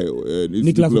the other guy,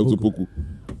 Nicholas Opoku.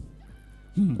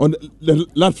 On the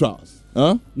laterals.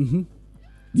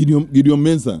 Gideon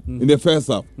Mensah in the first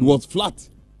half was flat.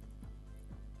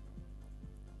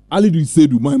 Ali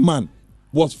Sedu, my man,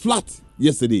 was flat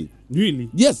yesterday. Really?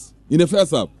 Yes, in the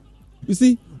first half. You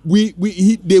see,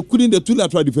 the 2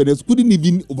 lateral defenders couldn't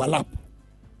even overlap.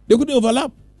 They couldn't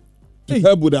overlap to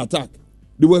help with the attack.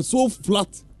 They were so flat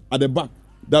at the back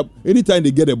that anytime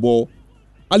they get a ball,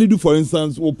 Alidu, for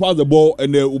instance, will pass the ball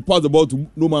and will pass the ball to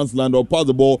no man's land, or pass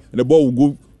the ball and the ball will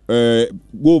go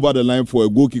over the line for a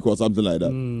goal kick or something like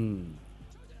that.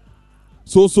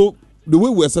 So the way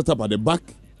we're set up at the back,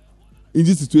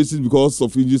 injury situations, because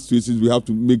of injury situations, we have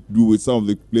to make do with some of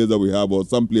the players that we have, or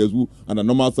some players who, under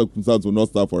normal circumstances, will not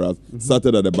start for us,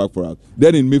 started at the back for us.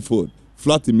 Then in midfield,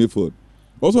 flat in midfield.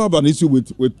 Also have an issue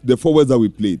with the forwards that we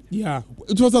played. Yeah.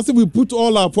 It was as if we put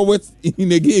all our forwards in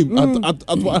a game at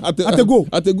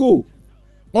a goal.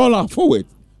 All our forwards.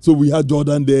 So we had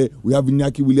Jordan there, we have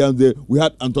Iñaki Williams there, we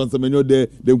had Antoine Semenyo there,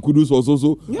 then Kudus was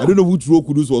also. I don't know which role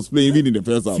Kudus was playing even in the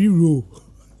first half. Few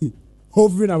row.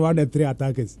 Hovering around the 3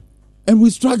 attackers. And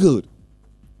we struggled.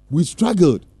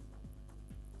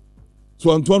 So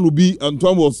Antoine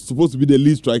was supposed to be the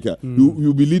lead striker.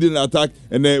 He'll be leading the attack,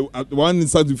 and then at one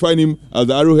instance you find him as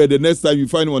the arrowhead. The next time you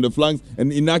find him on the flanks,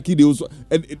 and Inaki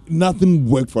nothing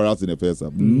worked for us in the first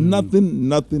half.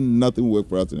 Nothing worked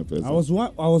for us in the first half.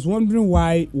 I was wondering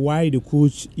why the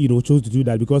coach chose to do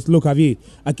that, because look, Javier,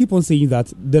 I keep on saying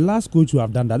that the last coach who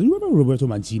have done that. You remember Roberto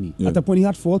Mancini? At the point he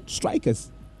had 4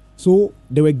 strikers. So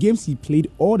there were games he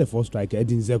played all the 4 strikers: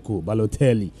 Edin Dzeko,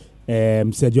 Balotelli,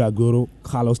 Sergio Aguero,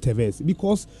 Carlos Tevez,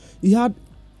 because he had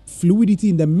fluidity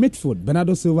in the midfield.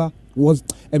 Bernardo Silva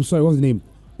I'm sorry, what's his name?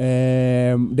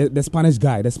 The Spanish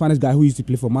guy who used to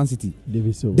play for Man City,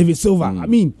 David Silva. I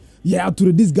mean,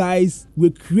 these guys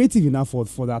were creative enough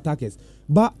for the attackers,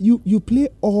 but you play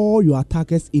all your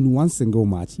attackers in one single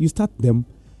match. You start them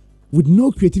with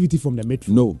no creativity from the midfield.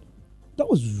 No, that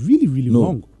was really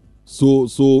wrong.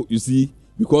 So you see,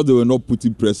 because they were not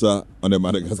putting pressure on the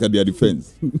Madagascar their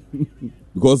defense,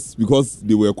 because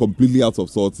they were completely out of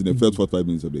sorts in the first 45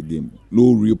 minutes of the game.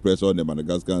 No real pressure on the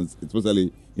Madagascars,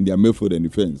 especially in their midfield and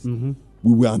defense.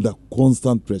 We were under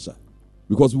constant pressure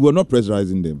because we were not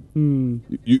pressurizing them.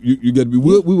 You get me?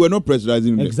 We were not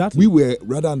pressurizing them. Exactly. We were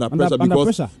rather under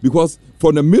pressure because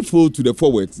from the midfield to the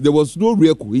forwards there was no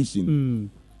real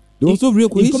cohesion. There was no real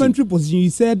cohesion. In commentary position, you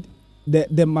said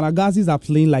the Malagasys are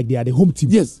playing like they are the home team.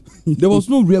 Yes, there was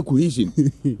no real cohesion.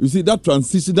 You see that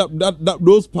transition, that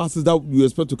those passes that you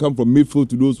expect to come from midfield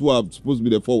to those who are supposed to be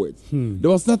the forwards. There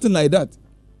was nothing like that.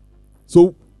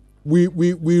 So we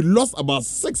lost about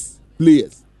 6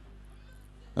 players.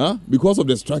 Because of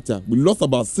the structure, we lost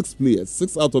about 6 players.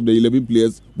 6 out of the 11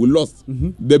 players, we lost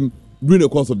them during the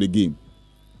course of the game.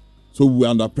 So we were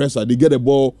under pressure. They get the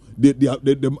ball.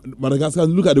 The Madagascar,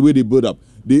 look at the way they build up.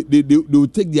 They will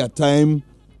take their time,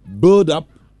 build up,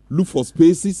 look for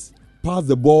spaces, pass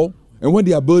the ball, and when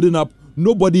they are building up,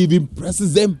 nobody even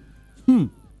presses them.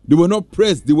 They were not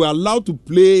pressed. They were allowed to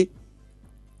play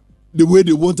the way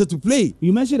they wanted to play.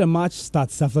 You mentioned the match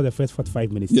starts after the first 45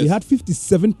 minutes. Yes. They had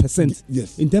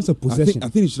 57% in terms of possession. I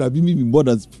think it should have been even more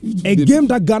than 50%. A game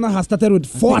that Ghana has started with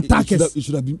 4 attackers. It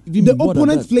should have been even the more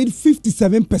opponent played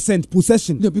 57%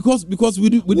 possession. Yeah, because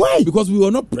we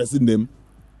were not pressing them.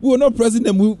 We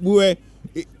were,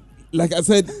 like I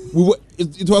said,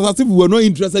 it was as if we were not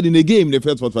interested in the game in the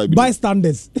first 45 minutes.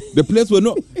 Bystanders. The players were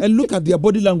not. And look at their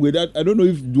body language. I don't know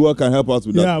if Dua can help us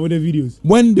with that. Yeah, with the videos.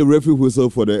 When the referee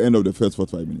whistled for the end of the first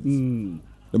 45 minutes,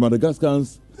 the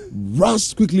Madagascans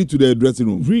rushed quickly to the dressing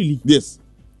room. Really? Yes.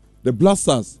 The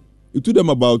Blasters, it took them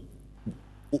about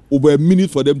over a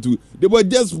minute for them to. They were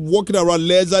just walking around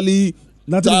leisurely,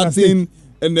 chatting,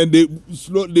 and then they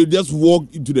just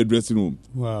walked into the dressing room.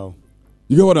 Wow.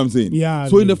 You get what I'm saying? Yeah.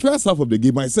 So in the first half of the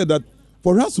game, I said that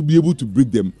for us to be able to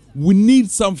break them, we need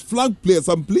some flank players,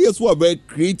 some players who are very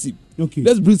creative. Okay.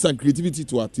 Let's bring some creativity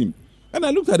to our team. And I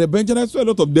looked at the bench and I saw a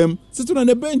lot of them sitting on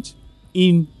the bench.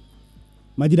 In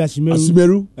Majida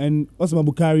Ashimeru and Osman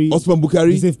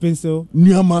Bukari, Joseph Pencil,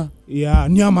 Nyama. Yeah,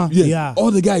 Nyama. Yes. Yeah.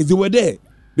 All the guys, they were there.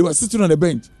 They were sitting on the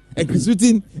bench. And Chris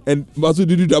Whitting and Masu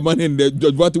Dudu Damani and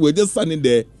George Vati were just standing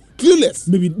there, clueless.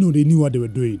 Maybe, no, they knew what they were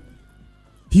doing.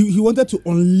 He wanted to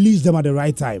unleash them at the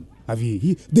right time.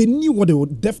 They knew what they were,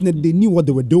 definitely they knew what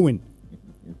they were doing.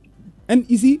 And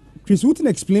you see, Chris Wooten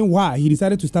explained why he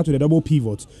decided to start with a double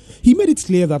pivot. He made it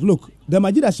clear that, look, the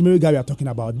Majid Ashimeri guy we are talking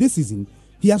about this season,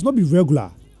 he has not been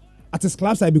regular at his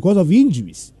club side because of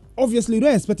injuries. Obviously, you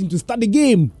don't expect him to start the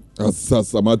game. Has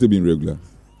Samate been regular?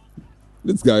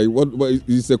 This guy,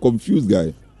 he's a confused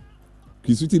guy.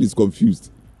 Chris Wooten is confused.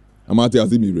 Amate has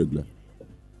been regular.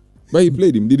 But he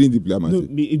played him, didn't he play Amate?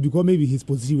 No, because maybe his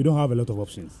position, we don't have a lot of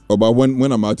options. Oh, but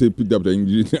when Amate picked up the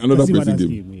injury, another person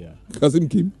came. Kasim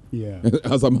came? Yeah.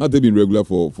 Has Amate been regular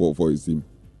for his team?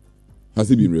 Has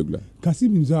he been regular?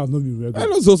 Kasim himself has not been regular. I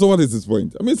know, so what is his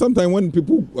point? I mean, sometimes when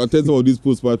people attend some of these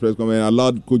post-match press comments and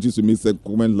allowed coaches to make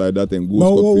comments like that and go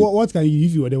what can you,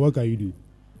 if you were there, what can you do?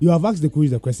 You have asked the coach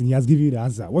the question, he has given you the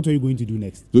answer. What are you going to do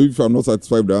next? So if I'm not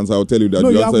satisfied with the answer, I'll tell you that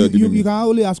the answer you're giving me. You can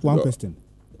only ask one question.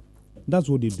 That's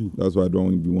what they do. That's why I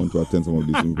don't even want to attend some of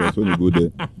these things. Because when you go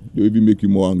there, they even make you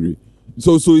more angry.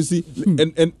 So you see,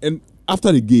 and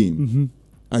after the game,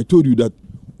 I told you that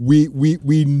we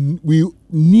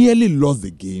nearly lost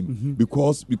the game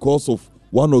because of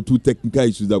one or two technical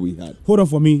issues that we had. Hold on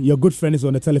for me. Your good friend is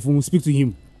on the telephone. We'll speak to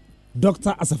him.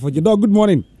 Dr. Asafoje. Doc, good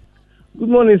morning. Good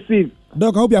morning, Steve.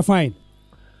 Doc, I hope you're fine.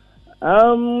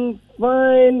 Fine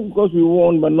because we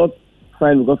won, but not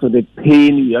fine because of the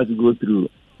pain we had to go through.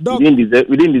 Doc. We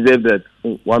didn't deserve that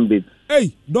one bit.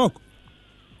 Hey, Doc.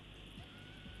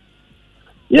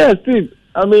 Yeah, Steve.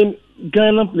 I mean,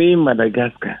 Ghana playing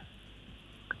Madagascar.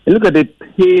 And look at the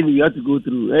pain we had to go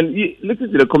through. And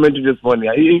listen to the commentary this morning.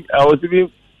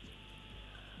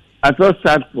 I felt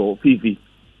sad for Fifi.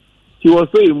 He was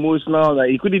so emotional that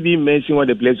he couldn't even mention what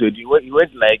the players were doing. He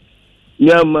went like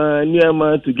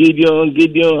Nyama to Gideon,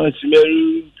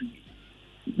 Ashimeru to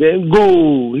then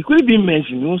go. He couldn't even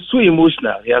mention. He was so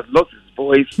emotional. He has lost his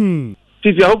voice.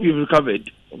 Fifi, I hope you've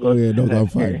recovered. Oh yeah, no, I'm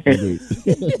fine.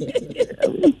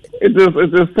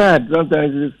 It's sad.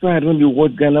 Sometimes it's sad when you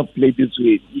watch Ghana play this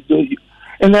way.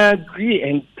 And I agree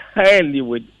entirely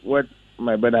with what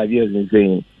my brother here has been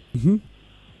saying.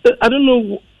 I don't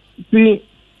know. See,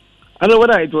 I don't know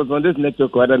whether it was on this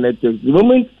network or other networks. The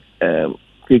moment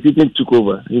Christian took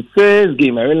over, his first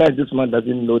game, I realized this man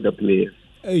doesn't know the players.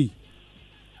 Hey.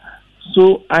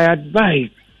 So I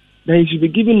advised that he should be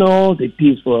given all the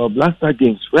tips for Blaster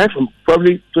games, right from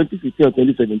probably 2016 or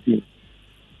 2017.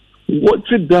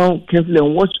 Watch it down carefully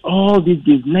and watch all these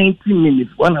games, 90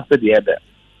 minutes, one after the other,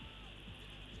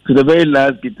 to the very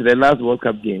last World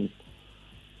Cup game.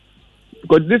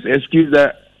 Because this excuse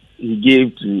that he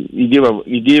gave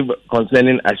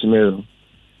concerning Ashimero,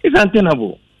 it's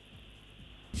untenable.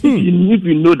 If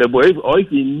you know the boy, or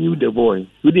if you knew the boy,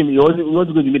 he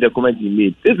wasn't going to make the comment he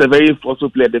made. This is a very forceful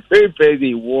player. The very first day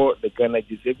he wore the Ghana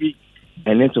jersey,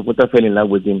 and then supporter fell in love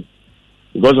with him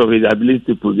because of his ability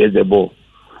to progress the ball.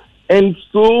 And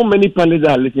so many pundits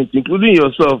are listening to, including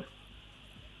yourself,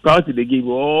 prior to the game,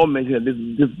 we all mentioned that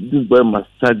this boy must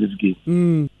start this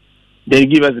game. They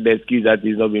give us the excuse that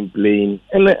he's not been playing.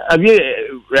 And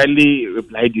Javier rarely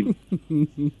replied him.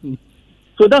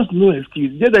 So that's no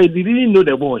excuse. Just that he didn't know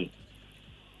the boy.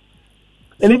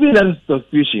 And even that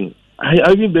substitution,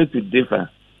 I even beg to differ.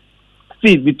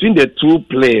 See, between the two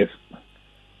players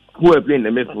who were playing the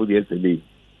midfield yesterday,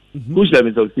 who should have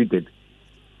been substituted?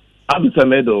 Abdul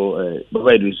Samed or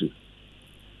Baba Idrisu?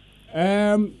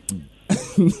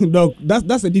 No,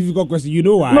 that's a difficult question. You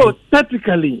know why? No,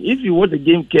 tactically, if you watch the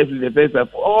game carefully, the first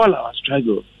half, for all our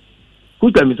struggles, who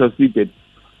should have been substituted?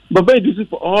 Baba Idrisu,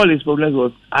 for all his problems,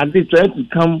 was at least trying to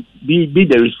come be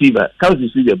the receiver, come to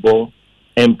receive the ball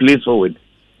and play forward.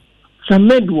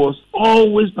 Samed was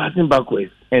always passing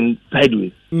backwards and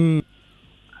sideways. And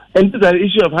this is an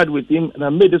issue I've had with him, and I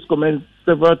made this comment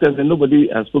several times, and nobody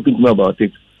has spoken to me about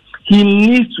it. He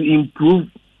needs to improve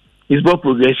his ball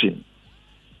progression.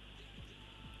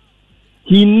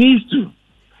 He needs to.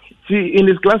 See, in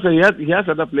his class, he has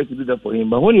other players to do that for him.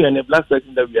 But when you're in a black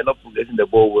section that we are not progressing the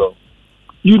ball well,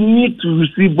 you need to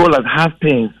receive ball at half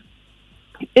turns.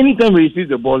 Anytime he receives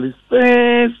the ball, his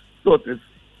first thought is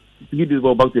to give this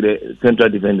ball back to the central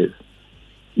defenders.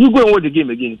 You go and watch the game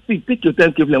again. See, take your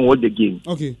time carefully and watch the game.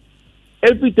 Okay.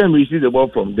 Every time he receives the ball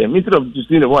from them, instead of just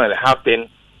seeing the ball at half turn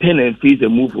and face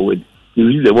and move forward, he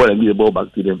receives the ball and give the ball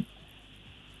back to them.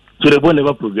 So the ball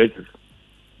never progresses.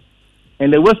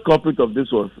 And the worst culprit of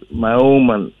this was my own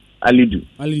man, Alidu.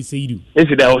 Ali Seidu.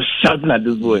 Yesterday I was shouting at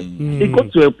this boy. It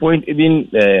got to a point, even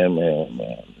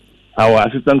our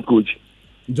assistant coach,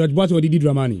 George Boat or Didi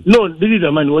Dramani? No, Didi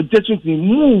Dramani was just saying,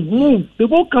 move. The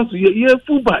ball comes to you. You're a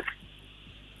fullback.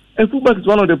 A fullback is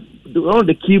one of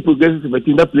the key progresses of a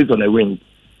team that plays on the wing.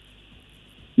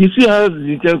 You see how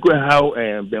Zinchenko and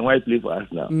how Ben White play for us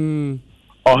now.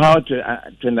 Or how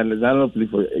Trent Alexander play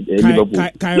for Liverpool. You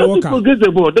have to progress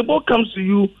the ball. The ball comes to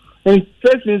you, and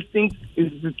first instinct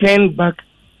is to turn back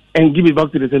and give it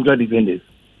back to the central defenders.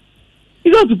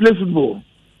 You don't have to play football.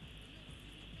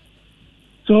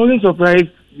 So I wasn't surprised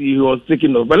he was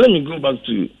taken off. But let me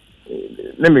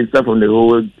start from the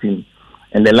whole team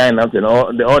and the lineup and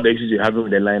all the issues you have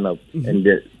with the lineup and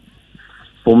the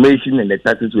formation and the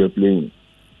tactics we're playing.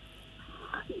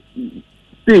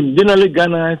 See, generally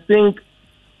Ghana, I think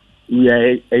we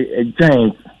are a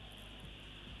giant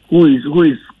who is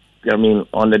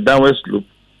on the downward slope,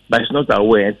 but is not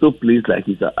aware and still plays like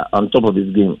he's on top of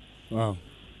his game. Wow.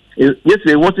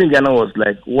 Yesterday, watching Ghana was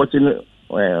like watching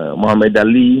Muhammad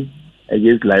Ali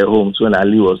against Lai Holmes when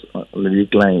Ali was on the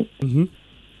decline.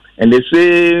 And the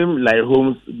same Lai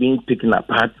Holmes being taken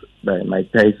apart by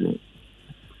Mike Tyson.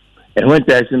 And when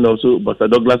Tyson also, Buster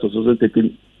Douglas was also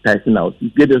taking Tyson out, you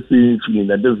get the same feeling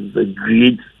that this is a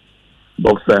great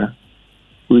boxer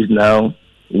who is now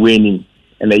winning,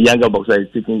 and a younger boxer is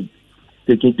taking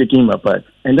him apart.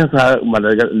 And that's how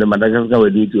the Madagascar were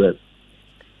doing to us.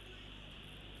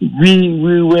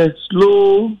 We were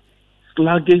slow,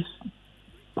 sluggish,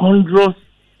 ponderous,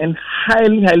 and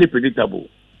highly predictable.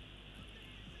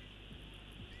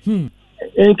 And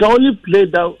you can only play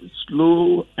that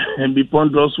slow and be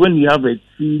ponderous when you have a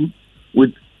team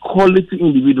with quality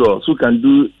individuals who can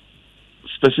do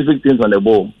specific things on the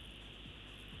ball.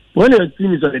 When your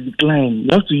team is on a decline, you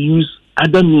have to use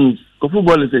other means. Because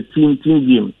football is a team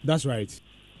game. That's right.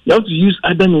 You have to use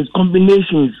other means,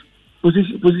 combinations,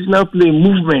 positional play,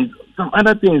 movement, some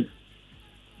other things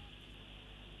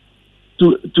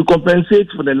to compensate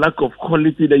for the lack of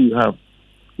quality that you have.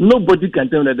 Nobody can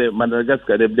tell me that the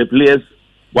Madagascar, the players,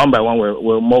 one by one,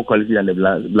 were more quality than the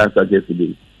Black Stars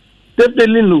yesterday.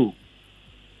 Definitely no.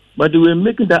 But they were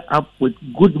making that up with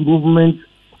good movement,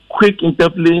 quick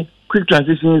interplay, quick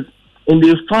transitions, and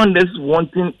they found us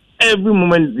wanting every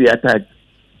moment they attacked.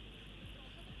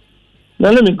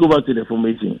 Now let me go back to the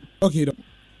formation. Okay.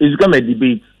 It's become a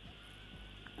debate.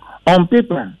 On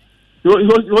paper,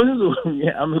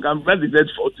 I'm glad they said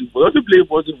 4-2. But also play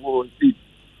 4-2 instead.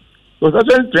 He was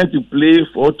actually trying to play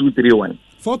 4-2-3-1.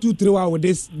 4-2-3-1 with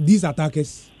these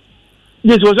attackers.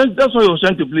 Yes, that's what he was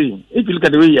trying to play. If you look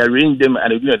at the way he arranged them at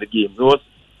the beginning of the game,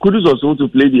 Kudus was supposed to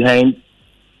play behind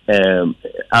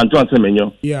Antoine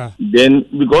Semenyo. Yeah. Then,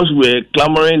 because we were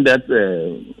clamoring that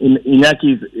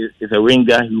Iñaki is a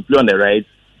winger, he will play on the right,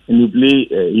 and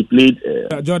he played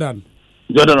Jordan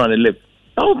on the left.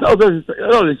 That was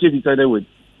the shape he started with.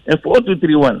 And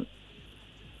 4-2-3-1.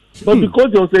 But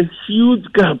because there was a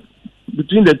huge gap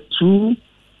between the two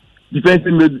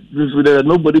defensive midfielders,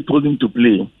 nobody told him to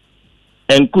play.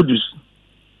 And Kudus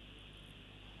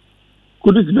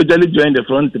eventually joined the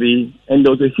front three, and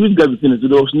there was a huge gap between them. So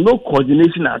there was no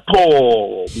coordination at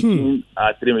all between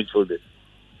our three midfielders.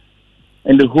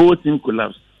 And the whole team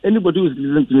collapsed. Anybody who's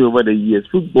listened to me over the years,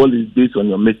 football is based on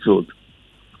your midfield.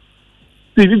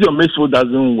 See, if your midfield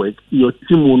doesn't work, your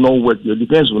team will not work, your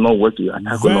defense will not work, your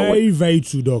attack will not work. Very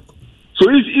true, Doc. So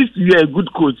if you're a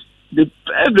good coach, the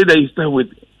first play that you start with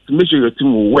to make sure your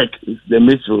team will work is the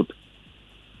midfield.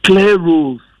 Clear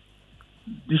rules,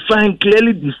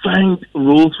 clearly defined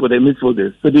rules for the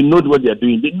midfielders, so they know what they are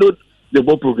doing. They know the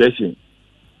ball progression.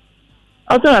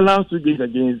 After our last 2 games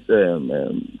against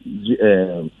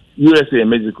USA and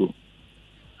Mexico,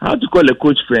 I had to call a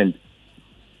coach friend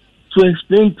to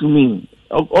explain to me,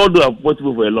 although I've watched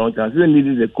people for a long time, still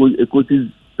needed a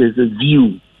coach's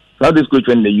view. So I had this coach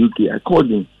friend in the UK. I called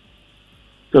him.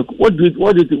 So why do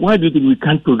you think we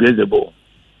can't progress the ball?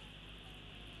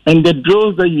 And the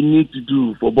drills that you need to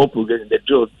do for ball progression,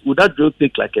 would that drill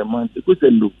take like a month? The coach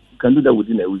said, no, you can do that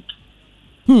within a week.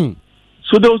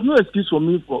 So there was no excuse for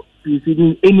me for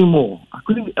preceding anymore. I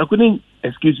couldn't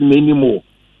excuse me anymore.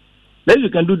 Then you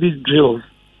can do these drills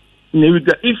in a week.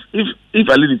 If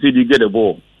Ali said you get a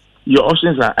ball, your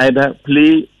options are either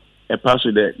play a pass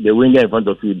with the winger in front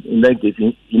of you, in that case,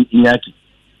 Iñaki,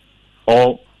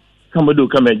 or somebody will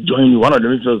come and join you. One of the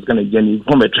midfielders going to join you,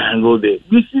 form a triangle there.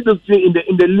 You see those things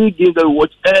in the league games that we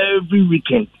watch every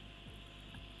weekend.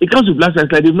 It comes to Black Stars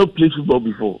like they've not played football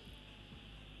before.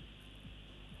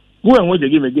 Go and watch the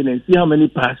game again and see how many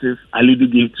passes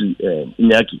Alidu gave to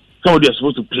Iñaki. Somebody you're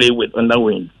supposed to play with on that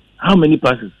wing. How many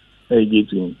passes he gave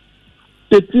to him?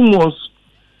 The team was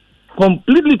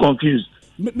completely confused.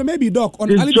 Maybe, Doc,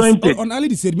 on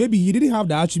Ali said maybe he didn't have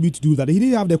the attribute to do that. He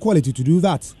didn't have the quality to do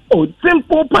that. Oh,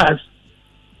 simple pass.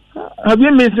 Have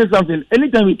you mentioned something?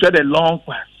 Anytime we tried a long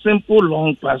pass, simple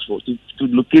long pass to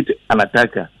locate an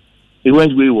attacker, it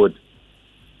went wayward.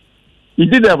 He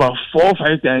did it about 4 or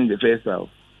 5 times in the first half.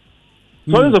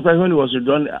 So I was surprised when he was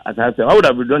redone at halftime. I would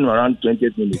have redone him around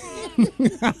 28 minutes.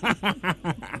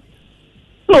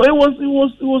 No, it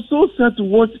was so sad to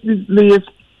watch these players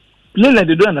play like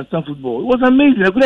they don't understand football. It was amazing. I couldn't